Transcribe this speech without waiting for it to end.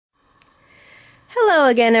Hello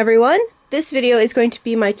again, everyone. This video is going to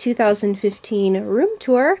be my 2015 room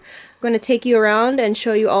tour. I'm going to take you around and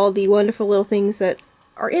show you all the wonderful little things that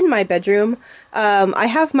are in my bedroom. I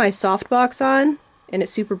have my softbox on, and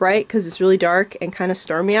it's super bright because it's really dark and kind of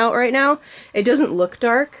stormy out right now. It doesn't look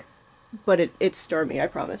dark, but it's stormy, I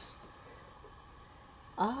promise.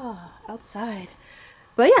 Ah, outside.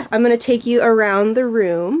 But yeah, I'm going to take you around the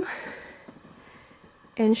room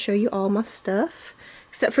and show you all my stuff.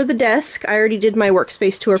 Except for the desk. I already did my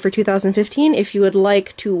workspace tour for 2015. If you would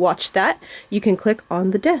like to watch that, you can click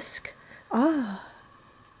on the desk. Ah.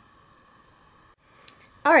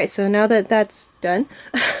 Alright, so now that that's done,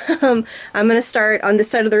 I'm going to start on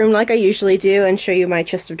this side of the room like I usually do and show you my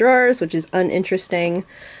chest of drawers, which is uninteresting.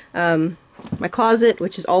 My closet,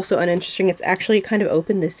 which is also uninteresting. It's actually kind of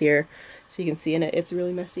open this year, so you can see in it. It's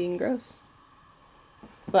really messy and gross.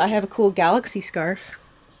 But I have a cool galaxy scarf.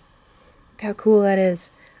 Look how cool that is.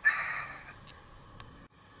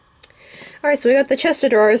 Alright, so we got the chest of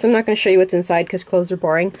drawers. I'm not going to show you what's inside because clothes are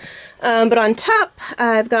boring. But on top,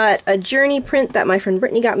 I've got a Journey print that my friend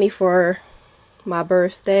Brittany got me for my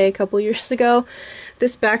birthday a couple years ago.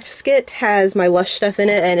 This basket has my Lush stuff in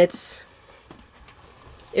it, and it's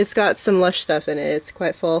got some Lush stuff in it. It's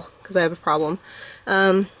quite full because I have a problem.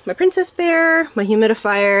 My princess bear, my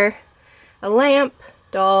humidifier, a lamp,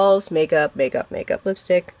 dolls, makeup,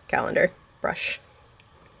 lipstick, calendar, brush.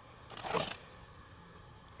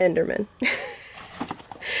 Enderman.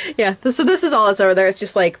 Yeah, so this is all that's over there. It's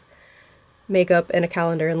just like makeup and a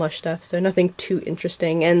calendar and Lush stuff, so nothing too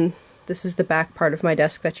interesting. And this is the back part of my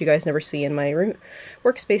desk that you guys never see in my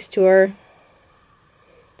workspace tour.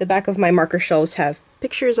 The back of my marker shelves have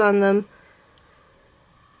pictures on them.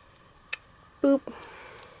 Boop.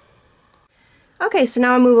 Okay, so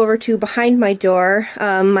now I'll move over to behind my door.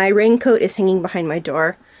 My raincoat is hanging behind my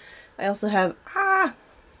door. I also have,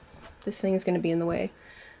 this thing is going to be in the way.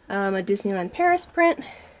 A Disneyland Paris print.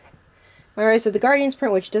 My Rise of the Guardians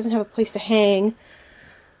print, which doesn't have a place to hang.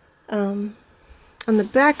 On the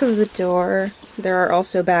back of the door, there are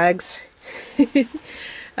also bags.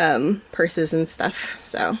 Purses and stuff,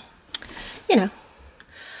 so, you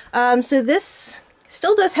know. So this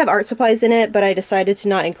still does have art supplies in it, but I decided to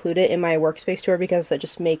not include it in my workspace tour because that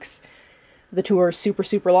just makes the tour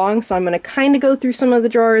super long, so I'm going to kind of go through some of the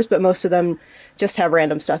drawers, but most of them just have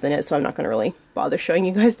random stuff in it, so I'm not going to really bother showing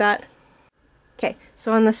you guys that. Okay,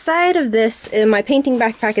 so on the side of this, my painting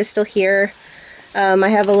backpack is still here. I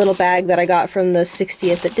have a little bag that I got from the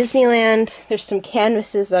 60th at Disneyland. There's some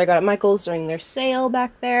canvases that I got at Michael's during their sale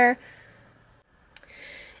back there.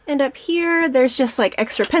 And up here, there's just like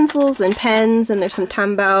extra pencils and pens, and there's some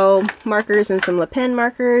Tombow markers and some Le Pen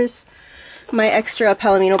markers. My extra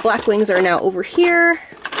Palomino Blackwings are now over here.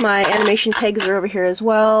 My animation pegs are over here as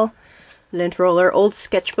well. Lint roller, old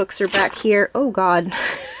sketchbooks are back here. Oh god.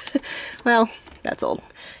 Well, that's old.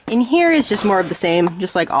 In here is just more of the same,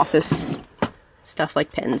 just like office stuff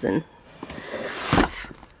like pens and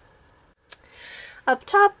stuff. Up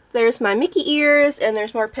top, there's my Mickey ears, and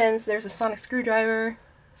there's more pens. There's a sonic screwdriver,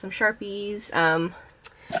 some Sharpies.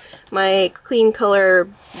 My clean color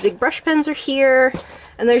Zig brush pens are here.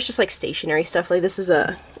 And there's just like stationery stuff. Like this is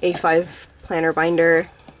a A5 planner binder.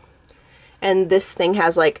 And this thing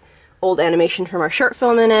has like old animation from our short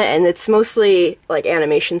film in it. And it's mostly like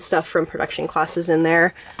animation stuff from production classes in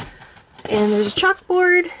there. And there's a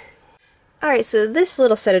chalkboard. Alright, so this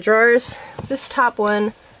little set of drawers, this top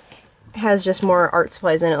one has just more art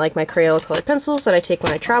supplies in it, like my Crayola colored pencils that I take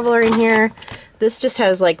when I travel are in here. This just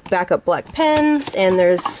has like backup black pens, and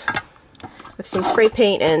there's some spray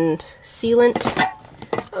paint and sealant.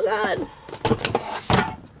 Oh god.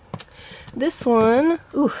 This one,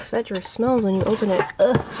 oof, that drawer smells when you open it.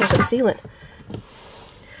 Ugh, smells like sealant.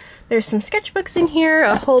 There's some sketchbooks in here,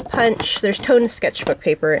 a hole punch, there's toned sketchbook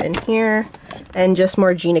paper in here, and just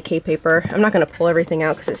more Gina K paper. I'm not going to pull everything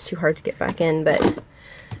out because it's too hard to get back in, but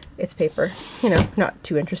it's paper. You know, not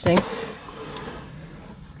too interesting.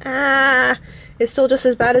 It's still just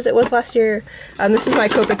as bad as it was last year. This is my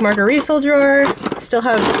Copic marker refill drawer. Still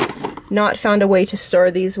have not found a way to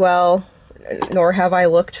store these well, nor have I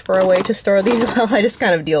looked for a way to store these well. I just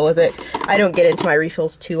kind of deal with it. I don't get into my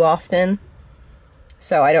refills too often,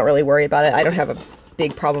 so I don't really worry about it. I don't have a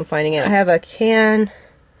big problem finding it. I have a can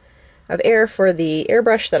of air for the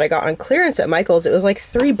airbrush that I got on clearance at Michael's. It was like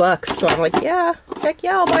 $3, so I'm like, yeah, heck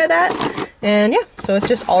yeah, I'll buy that. And yeah, so it's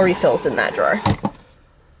just all refills in that drawer.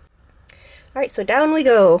 Alright, so down we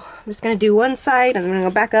go. I'm just going to do one side, and then I'm going to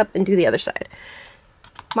go back up and do the other side.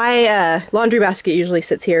 My laundry basket usually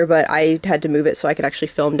sits here, but I had to move it so I could actually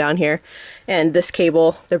film down here. And this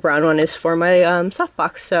cable, the brown one, is for my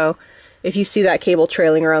softbox, so if you see that cable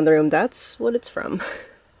trailing around the room, that's what it's from.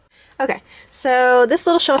 Okay, so this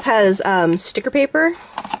little shelf has sticker paper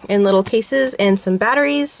in little cases and some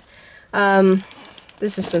batteries.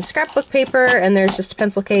 This is some scrapbook paper, and there's just a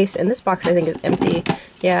pencil case, and this box I think is empty.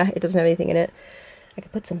 Yeah, it doesn't have anything in it. I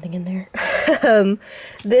could put something in there.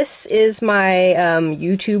 This is my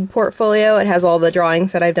YouTube portfolio. It has all the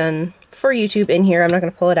drawings that I've done for YouTube in here. I'm not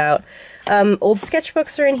going to pull it out. Old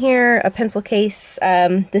sketchbooks are in here, a pencil case.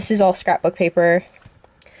 This is all scrapbook paper.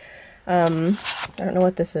 I don't know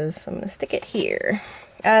what this is, so I'm going to stick it here.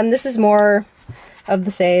 This is more of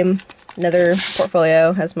the same. Another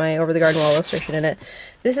portfolio, has my Over the Garden Wall illustration in it.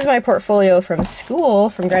 This is my portfolio from school,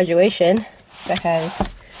 from graduation, that has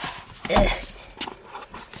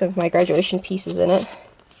some of my graduation pieces in it.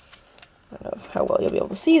 I don't know how well you'll be able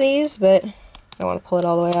to see these, but I want to pull it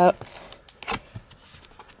all the way out.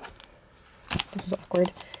 This is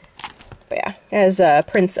awkward. But yeah, it has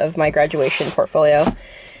prints of my graduation portfolio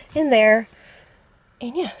in there.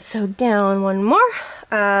 And yeah, so down one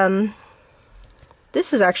more.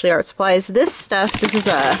 This is actually art supplies. This stuff, this is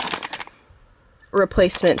a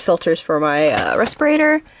replacement filters for my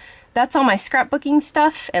respirator. That's all my scrapbooking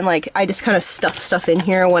stuff, and like I just kind of stuff stuff in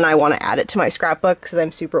here when I want to add it to my scrapbook because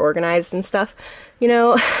I'm super organized and stuff, you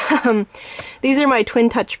know. These are my Twin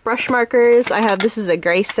Touch brush markers. This is a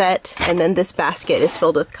gray set, and then this basket is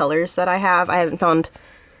filled with colors that I have. I haven't found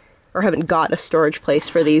or haven't got a storage place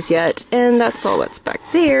for these yet, and that's all that's back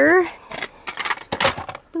there.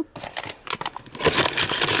 Boop.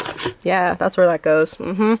 Yeah, that's where that goes.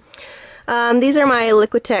 These are my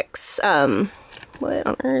Liquitex, what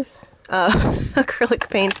on earth? Acrylic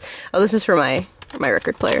paints. Oh, this is for my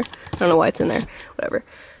record player. I don't know why it's in there. Whatever.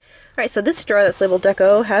 Alright, so this drawer that's labeled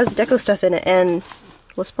Deco has Deco stuff in it, and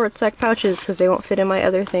sport sack pouches because they won't fit in my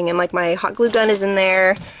other thing. And like my hot glue gun is in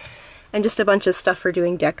there, and just a bunch of stuff for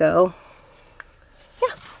doing deco.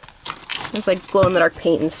 Yeah. There's like glow-in-the-dark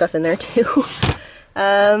paint and stuff in there too.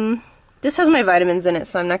 This has my vitamins in it,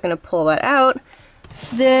 so I'm not going to pull that out.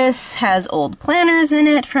 This has old planners in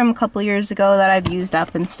it from a couple years ago that I've used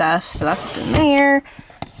up and stuff, so that's what's in there.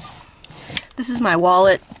 This is my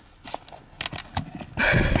wallet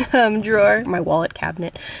drawer, my wallet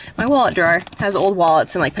cabinet. My wallet drawer has old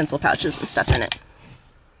wallets and like pencil pouches and stuff in it.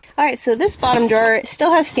 Alright, so this bottom drawer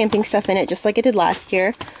still has stamping stuff in it, just like it did last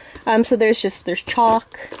year. So there's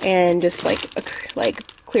chalk and just like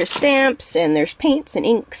clear stamps, and there's paints and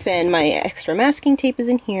inks, and my extra masking tape is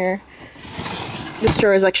in here. This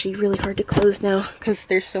drawer is actually really hard to close now because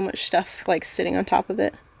there's so much stuff like sitting on top of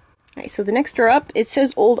it. Alright, so the next drawer up, it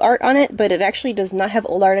says old art on it, but it actually does not have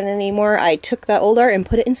old art in it anymore. I took that old art and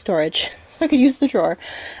put it in storage so I could use the drawer.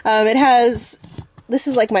 This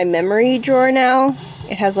is like my memory drawer now.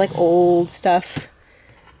 It has like old stuff.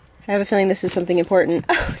 I have a feeling this is something important.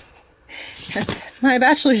 That's my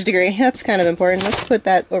bachelor's degree. That's kind of important. Let's put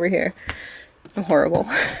that over here. I'm horrible.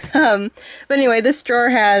 But anyway, this drawer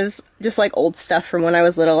has just like old stuff from when I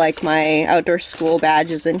was little, like my outdoor school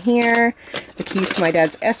badges in here, the keys to my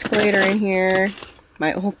dad's Escalator in here,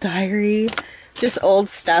 my old diary, just old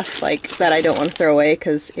stuff like that I don't want to throw away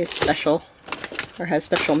because it's special or has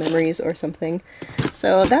special memories or something.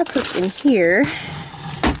 So that's what's in here.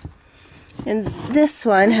 And this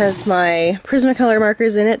one has my Prismacolor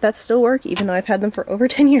markers in it that still work, even though I've had them for over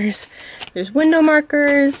 10 years. There's window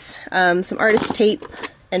markers, some artist tape,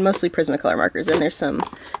 and mostly Prismacolor markers, and there's some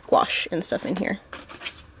gouache and stuff in here.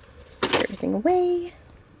 Put everything away.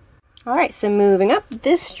 Alright, so moving up,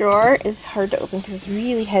 this drawer is hard to open because it's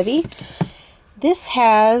really heavy. This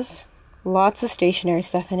has lots of stationery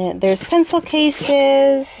stuff in it. There's pencil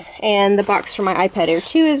cases, and the box for my iPad Air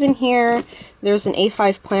 2 is in here. There's an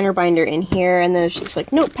A5 planner binder in here, and then there's just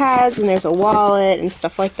like notepads, and there's a wallet and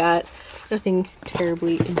stuff like that. Nothing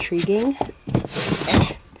terribly intriguing.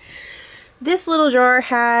 This little drawer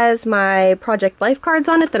has my Project Life cards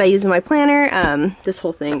on it that I use in my planner. This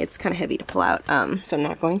whole thing, it's kind of heavy to pull out, so I'm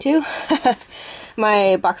not going to.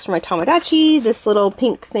 My box for my Tamagotchi, this little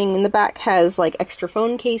pink thing in the back has like extra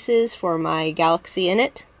phone cases for my Galaxy in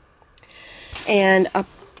it. And up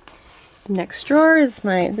next drawer is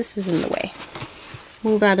this is in the way.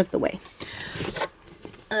 Move out of the way.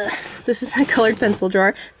 This is a colored pencil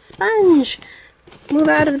drawer. Sponge! Move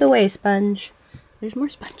out of the way, sponge. There's more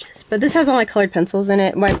sponges. But this has all my colored pencils in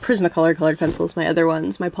it. My Prismacolor colored pencils, my other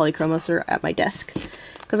ones, my Polychromos are at my desk,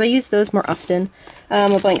 because I use those more often.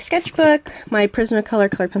 A blank sketchbook, my Prismacolor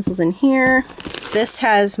colored pencils in here. This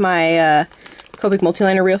has my Copic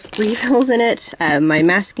Multiliner refills in it, my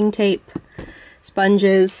masking tape,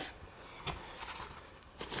 sponges,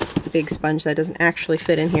 the big sponge that doesn't actually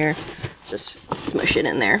fit in here, just smush it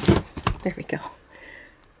in there. There we go.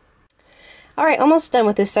 Alright, almost done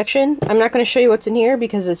with this section. I'm not going to show you what's in here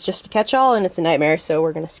because it's just a catch-all and it's a nightmare, so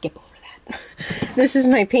we're going to skip over that. This is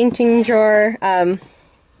my painting drawer.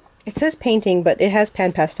 It says painting, but it has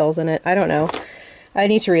pan pastels in it. I don't know. I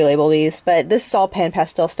need to relabel these, but this is all pan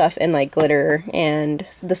pastel stuff and like glitter and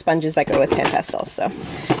the sponges that go with pan pastels, so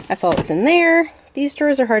that's all that's in there. These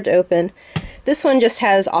drawers are hard to open. This one just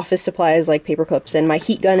has office supplies like paper clips, and my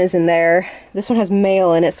heat gun is in there. This one has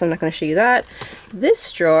mail in it, so I'm not going to show you that.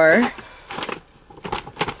 This drawer,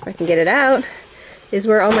 if I can get it out, is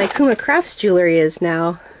where all my Kuma Crafts jewelry is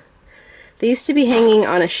now. They used to be hanging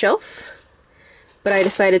on a shelf, but I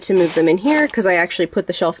decided to move them in here because I actually put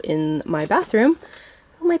the shelf in my bathroom.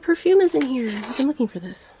 Oh, my perfume is in here. I've been looking for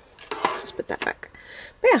this. Just put that back.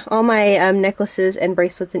 But yeah, all my necklaces and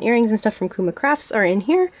bracelets and earrings and stuff from Kuma Crafts are in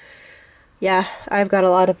here. Yeah, I've got a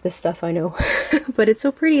lot of this stuff, I know, but it's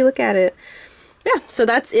so pretty, look at it. Yeah, so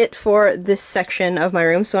that's it for this section of my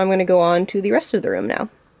room, so I'm going to go on to the rest of the room now.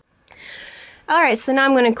 Alright, so now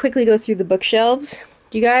I'm going to quickly go through the bookshelves.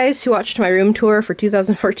 Do you guys who watched my room tour for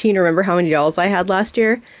 2014 remember how many dolls I had last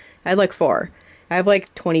year? I had like 4. I have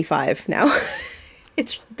like 25 now.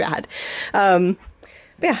 It's bad. But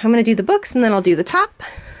yeah, I'm going to do the books and then I'll do the top.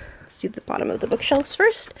 Let's do the bottom of the bookshelves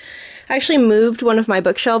first. I actually moved one of my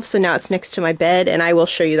bookshelves, so now it's next to my bed, and I will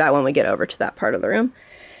show you that when we get over to that part of the room.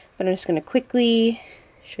 But I'm just going to quickly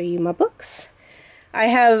show you my books. I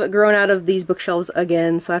have grown out of these bookshelves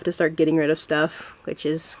again, so I have to start getting rid of stuff, which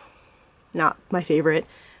is not my favorite,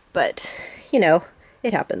 but, you know,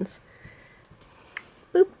 it happens.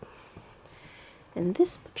 Boop. And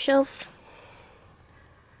this bookshelf.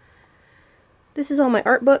 This is all my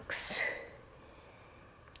art books.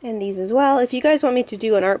 And these as well. If you guys want me to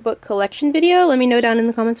do an art book collection video, let me know down in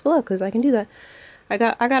the comments below, because I can do that. I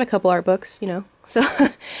got a couple art books, you know. So,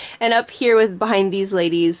 and up here with behind these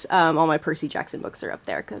ladies, all my Percy Jackson books are up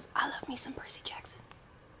there, because I love me some Percy Jackson.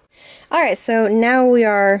 Alright, so now we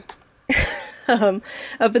are up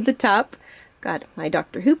at the top. Got my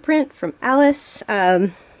Doctor Who print from Alice.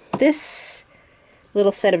 This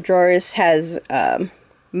little set of drawers has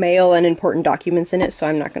mail and important documents in it, so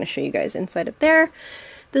I'm not going to show you guys inside of there.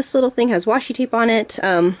 This little thing has washi tape on it.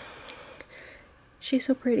 She's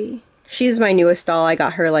so pretty. She's my newest doll. I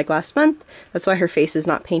got her like last month. That's why her face is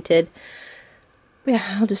not painted. But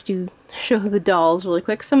yeah, I'll just show the dolls really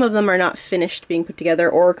quick. Some of them are not finished being put together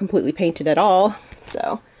or completely painted at all.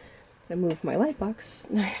 So I'm gonna move my light box,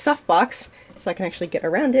 my soft box, so I can actually get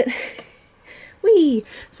around it. Whee!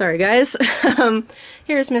 Sorry guys.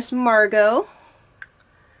 Here's Miss Margot.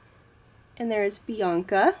 And there's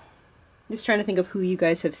Bianca. I'm just trying to think of who you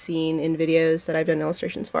guys have seen in videos that I've done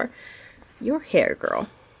illustrations for. Your hair girl.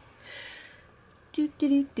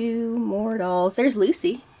 More dolls. There's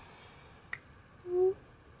Lucy. Boop.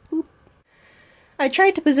 I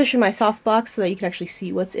tried to position my softbox so that you can actually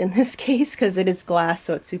see what's in this case, because it is glass,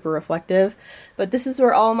 so it's super reflective. But this is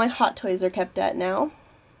where all my Hot Toys are kept at now.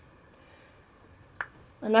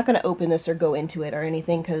 I'm not going to open this or go into it or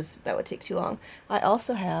anything, because that would take too long. I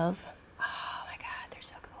also have... oh my god, they're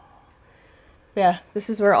so cool. But yeah, this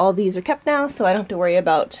is where all these are kept now, so I don't have to worry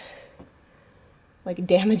about like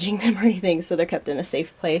damaging them or anything, so they're kept in a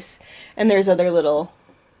safe place. And there's other little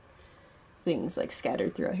things like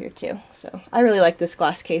scattered throughout here too. So I really like this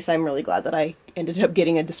glass case. I'm really glad that I ended up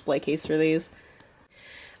getting a display case for these.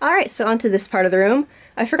 Alright, so onto this part of the room.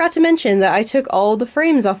 I forgot to mention that I took all the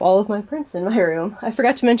frames off all of my prints in my room. I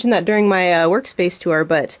forgot to mention that during my workspace tour,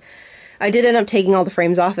 but I did end up taking all the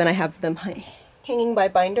frames off, and I have them hanging by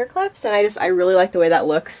binder clips, and I really like the way that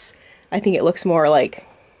looks. I think it looks more like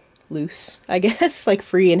loose, I guess, like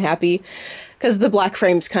free and happy, because the black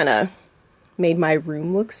frames kind of made my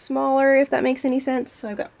room look smaller, if that makes any sense. So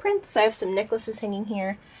I've got prints, I have some necklaces hanging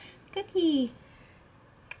here. Cookie!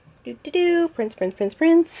 Prints, prints, prints,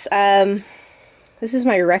 prints. This is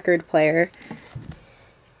my record player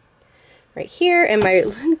right here, and my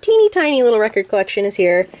teeny tiny little record collection is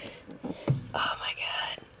here. Oh my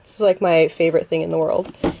god. This is like my favorite thing in the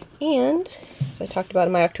world. And, as I talked about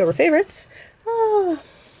in my October favorites,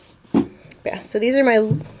 yeah, so these are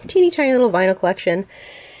my teeny tiny little vinyl collection.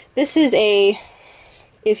 This is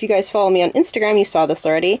if you guys follow me on Instagram, you saw this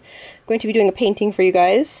already. I'm going to be doing a painting for you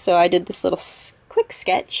guys, so I did this little quick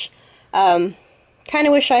sketch. Kind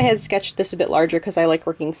of wish I had sketched this a bit larger because I like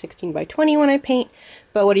working 16 by 20 when I paint,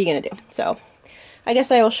 but what are you going to do? So, I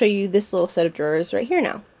guess I will show you this little set of drawers right here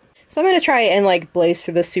now. So I'm going to try and like blaze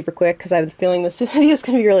through this super quick because I have the feeling this video is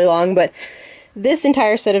going to be really long, but this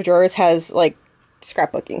entire set of drawers has like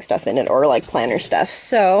scrapbooking stuff in it, or like planner stuff.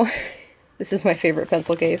 So this is my favorite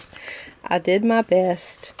pencil case. I did my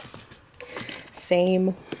best.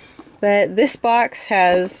 Same. But this box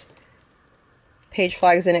has page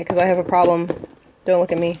flags in it because I have a problem. Don't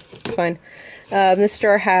look at me. It's fine. This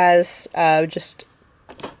drawer has just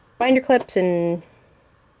binder clips and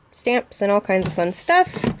stamps and all kinds of fun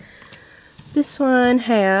stuff. This one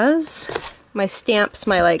has my stamps,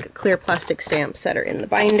 my like clear plastic stamps that are in the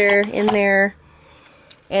binder in there,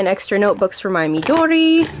 and extra notebooks for my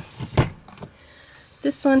Midori.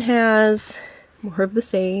 This one has more of the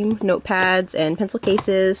same, notepads and pencil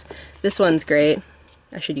cases. This one's great.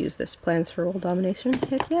 I should use this. Plans for World Domination.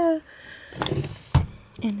 Heck yeah.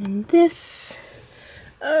 And then this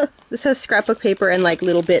has scrapbook paper and like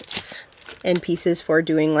little bits and pieces for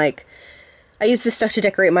doing like, I use this stuff to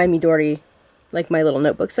decorate my Midori, like my little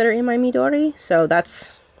notebooks that are in my Midori, so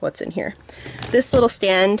that's what's in here. This little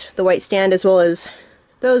stand, the white stand, as well as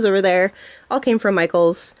those over there, all came from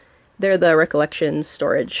Michael's. They're the Recollections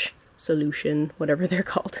storage solution, whatever they're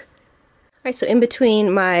called. Alright, so in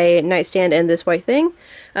between my nightstand and this white thing,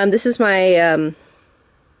 this is my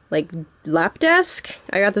like lap desk.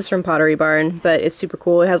 I got this from Pottery Barn, but it's super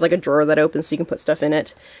cool. It has like a drawer that opens so you can put stuff in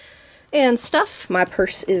it. And stuff. My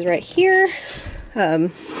purse is right here.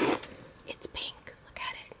 It's pink. Look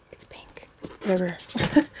at it. It's pink. Whatever.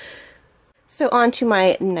 So on to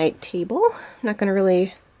my night table. I'm not going to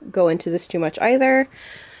really go into this too much either.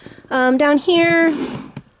 Down here,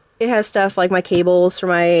 it has stuff like my cables for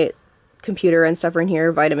my computer and stuff are in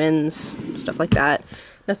here, vitamins, stuff like that.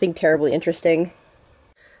 Nothing terribly interesting.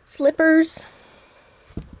 Slippers.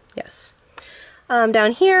 Yes.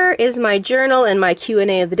 Down here is my journal and my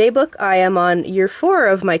Q&A of the day book. I am on year 4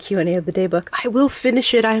 of my Q&A of the day book. I will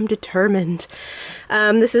finish it. I am determined.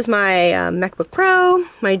 This is my MacBook Pro,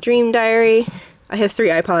 my dream diary. I have 3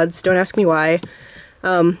 iPods. Don't ask me why.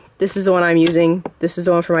 This is the one I'm using. This is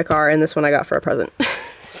the one for my car, and this one I got for a present.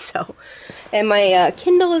 So, and my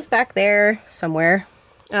Kindle is back there somewhere.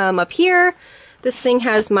 Up here, this thing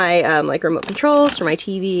has my like remote controls for my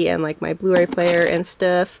TV and like my Blu-ray player and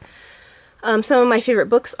stuff. Some of my favorite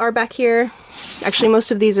books are back here. Actually, most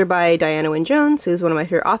of these are by Diana Wynne Jones, who's one of my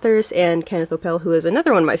favorite authors, and Kenneth Opel, who is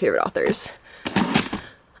another one of my favorite authors.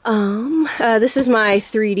 This is my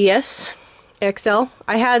 3DS XL.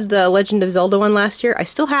 I had the Legend of Zelda one last year. I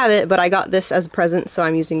still have it, but I got this as a present, so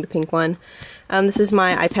I'm using the pink one. This is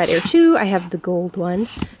my iPad Air 2. I have the gold one,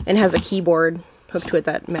 and has a keyboard hooked to it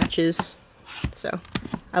that matches. So,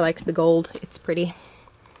 I like the gold. It's pretty.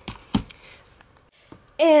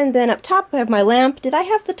 And then up top I have my lamp. Did I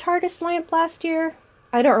have the TARDIS lamp last year?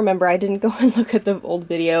 I don't remember. I didn't go and look at the old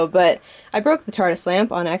video, but I broke the TARDIS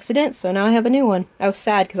lamp on accident, so now I have a new one. I was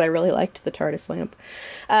sad because I really liked the TARDIS lamp.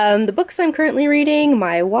 The books I'm currently reading,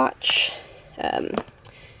 my watch,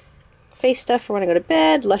 face stuff for when I go to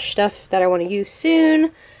bed, Lush stuff that I want to use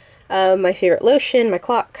soon, my favorite lotion, my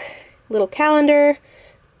clock, little calendar,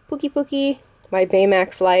 Pookie, my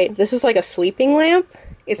Baymax light. This is like a sleeping lamp.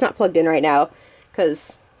 It's not plugged in right now,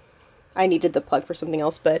 because I needed the plug for something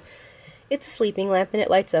else, but it's a sleeping lamp and it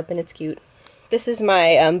lights up and it's cute. This is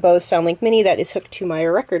my Bose SoundLink Mini that is hooked to my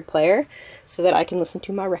record player so that I can listen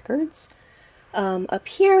to my records. Up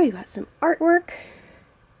here we got some artwork.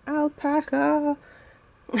 Alpaca.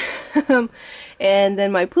 And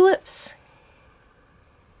then my Pulips.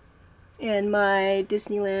 And my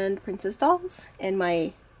Disneyland Princess Dolls. And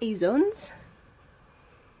my A-Zones.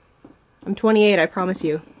 I'm 28, I promise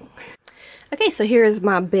you. Okay, so here is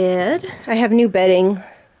my bed. I have new bedding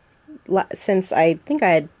since I think I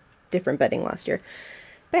had different bedding last year.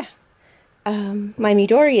 But yeah. My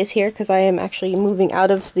Midori is here because I am actually moving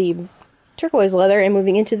out of the turquoise leather and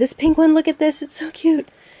moving into this pink one. Look at this, it's so cute.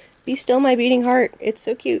 Be still my beating heart, it's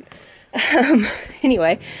so cute.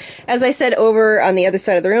 Anyway, as I said, over on the other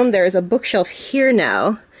side of the room there is a bookshelf here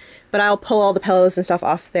now, but I'll pull all the pillows and stuff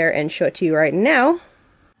off there and show it to you right now.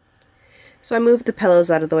 So I moved the pillows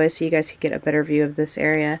out of the way so you guys could get a better view of this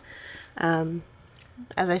area.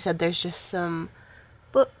 As I said, there's just some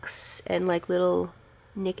books and like little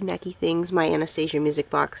knick-knacky things. My Anastasia music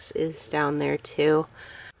box is down there too.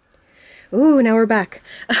 Ooh, now we're back.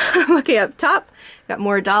 Okay, up top, got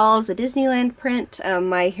more dolls, a Disneyland print.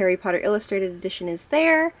 My Harry Potter Illustrated edition is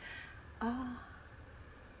there.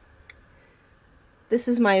 This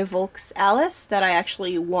is my Volks Alice that I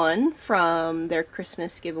actually won from their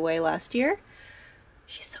Christmas giveaway last year.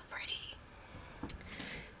 She's so pretty.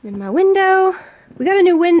 In my window, we got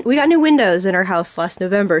new windows in our house last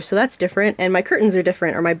November, so that's different. And my curtains are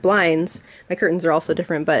different, or my blinds. My curtains are also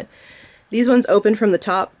different, but these ones open from the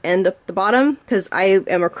top and up the bottom because I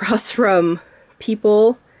am across from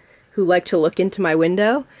people who like to look into my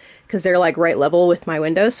window, because they're like right level with my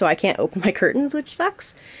window, so I can't open my curtains, which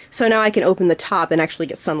sucks. So now I can open the top and actually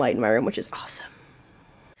get sunlight in my room, which is awesome.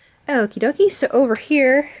 Okie dokie, so over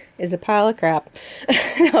here is a pile of crap.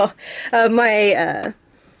 No, my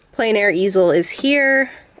plein air easel is here.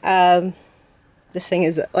 This thing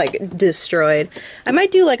is like destroyed. I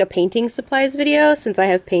might do like a painting supplies video since I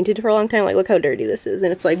have painted for a long time. Like, look how dirty this is,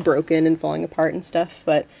 and it's like broken and falling apart and stuff,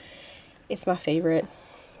 but it's my favorite.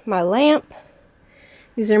 My lamp.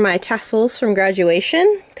 These are my tassels from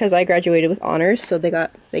graduation because I graduated with honors, so they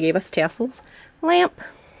gave us tassels. Lamp.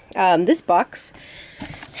 This box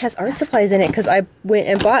has art supplies in it because I went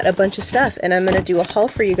and bought a bunch of stuff, and I'm gonna do a haul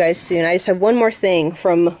for you guys soon. I just have one more thing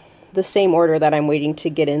from the same order that I'm waiting to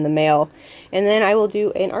get in the mail, and then I will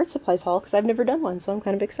do an art supplies haul because I've never done one, so I'm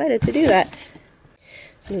kind of excited to do that.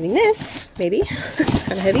 So moving this, maybe, it's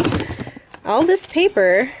kind of heavy. All this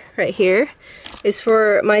paper right here is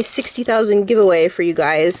for my 60,000 giveaway for you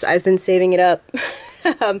guys. I've been saving it up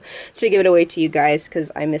to give it away to you guys because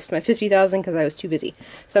I missed my 50,000 because I was too busy.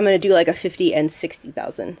 So I'm going to do like a 50 and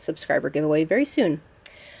 60,000 subscriber giveaway very soon.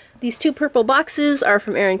 These two purple boxes are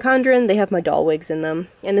from Erin Condren. They have my doll wigs in them.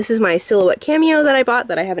 And this is my silhouette cameo that I bought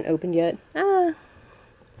that I haven't opened yet. Ah,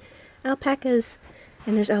 alpacas.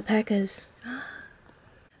 And there's alpacas.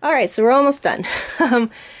 Alright, so we're almost done.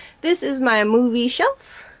 This is my movie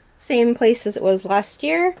shelf. Same place as it was last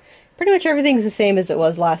year. Pretty much everything's the same as it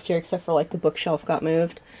was last year except for like the bookshelf got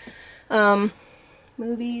moved.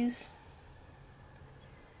 Movies.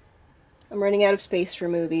 I'm running out of space for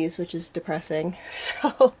movies, which is depressing.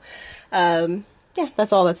 So, yeah,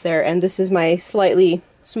 that's all that's there. And this is my slightly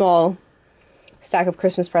small stack of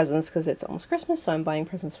Christmas presents because it's almost Christmas, so I'm buying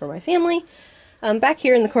presents for my family. Back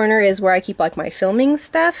here in the corner is where I keep like my filming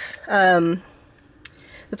stuff.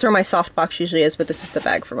 That's where my softbox usually is, but this is the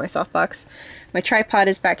bag for my softbox. My tripod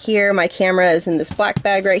is back here. My camera is in this black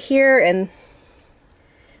bag right here, and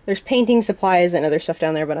there's painting supplies and other stuff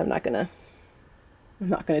down there, but I'm not gonna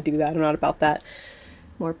do that. I'm not about that.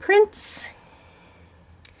 More prints.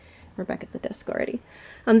 We're back at the desk already.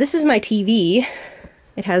 This is my TV.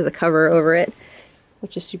 It has a cover over it,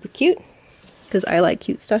 which is super cute, because I like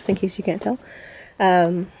cute stuff, in case you can't tell.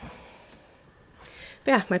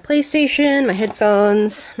 But yeah, my PlayStation, my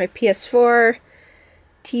headphones, my PS4,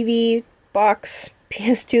 TV, box,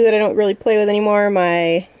 PS2 that I don't really play with anymore,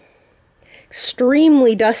 my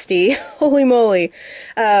extremely dusty, holy moly,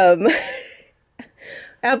 Apple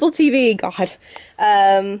TV, God.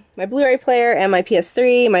 My Blu-ray player and my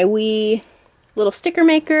PS3, my Wii, little sticker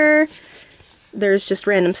maker. There's just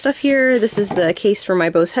random stuff here. This is the case for my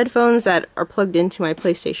Bose headphones that are plugged into my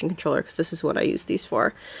PlayStation controller because this is what I use these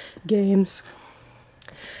for. Games.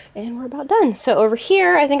 And we're about done. So over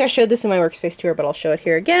here, I think I showed this in my workspace tour, but I'll show it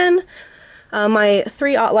here again. My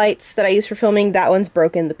 3-aught lights that I use for filming, that one's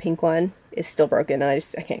broken. The pink one is still broken, and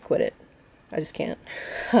I can't quit it. I just can't.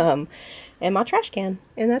 And my trash can.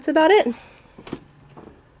 And that's about it.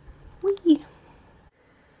 Whee!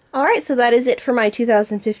 Alright, so that is it for my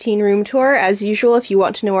 2015 room tour. As usual, if you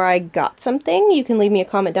want to know where I got something, you can leave me a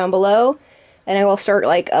comment down below, and I will start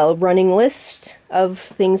like a running list of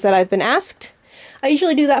things that I've been asked. I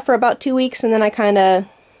usually do that for about 2 weeks, and then I kind of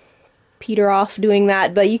peter off doing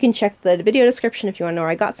that, but you can check the video description if you want to know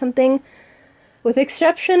where I got something. With the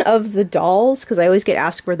exception of the dolls, because I always get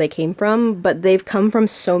asked where they came from, but they've come from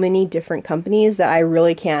so many different companies that I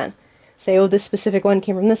really can't say, oh, this specific one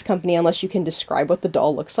came from this company, unless you can describe what the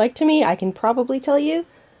doll looks like to me. I can probably tell you,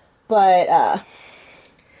 but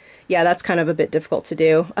yeah, that's kind of a bit difficult to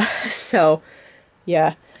do. So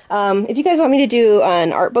yeah, if you guys want me to do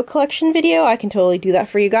an art book collection video, I can totally do that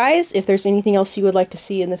for you guys. If there's anything else you would like to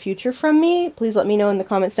see in the future from me, please let me know in the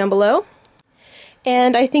comments down below.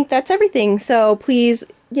 And I think that's everything, so please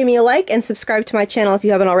give me a like and subscribe to my channel if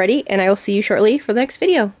you haven't already, and I will see you shortly for the next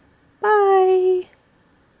video.